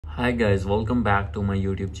Hi guys, welcome back to my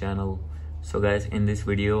YouTube channel. So guys, in this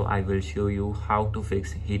video I will show you how to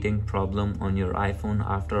fix heating problem on your iPhone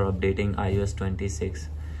after updating iOS 26.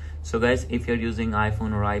 So guys, if you're using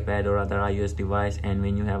iPhone or iPad or other iOS device, and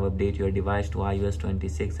when you have update your device to iOS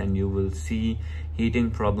 26 and you will see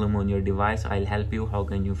heating problem on your device, I'll help you how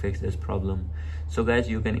can you fix this problem. So guys,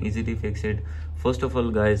 you can easily fix it. First of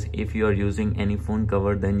all guys, if you are using any phone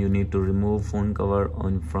cover, then you need to remove phone cover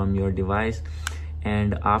from your device,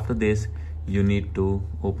 and after this you need to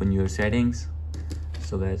open your settings.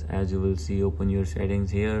 So guys, as you will see, open your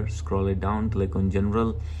settings here, scroll it down, click on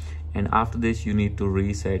general, and after this you need to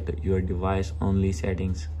reset your device only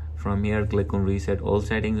settings. From here click on reset all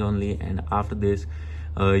settings only, and after this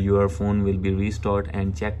your phone will be restored,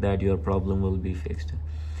 and check that your problem will be fixed.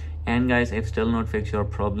 And guys, if still not fix your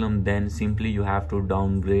problem, then simply you have to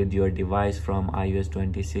downgrade your device from iOS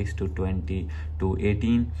 26 to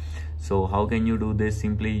 18. So how can you do this?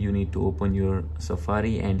 Simply you need to open your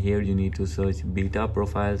Safari, and here you need to search beta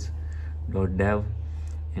profiles.dev,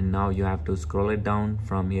 and now you have to scroll it down.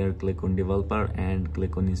 From here click on developer and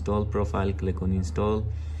click on install profile, click on install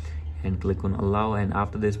and click on allow, and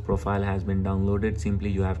after this profile has been downloaded,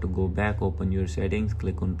 simply you have to go back, open your settings,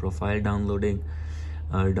 click on profile downloaded,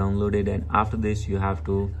 and after this you have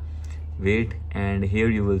to wait, and here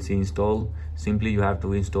you will see install. Simply you have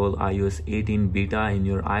to install iOS 18 beta in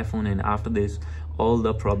your iPhone, and after this all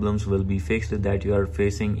the problems will be fixed that you are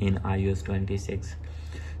facing in iOS 26.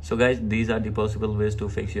 So guys, these are the possible ways to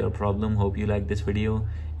fix your problem. Hope you like this video.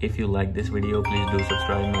 If you like this video, please do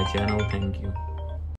subscribe my channel. Thank you.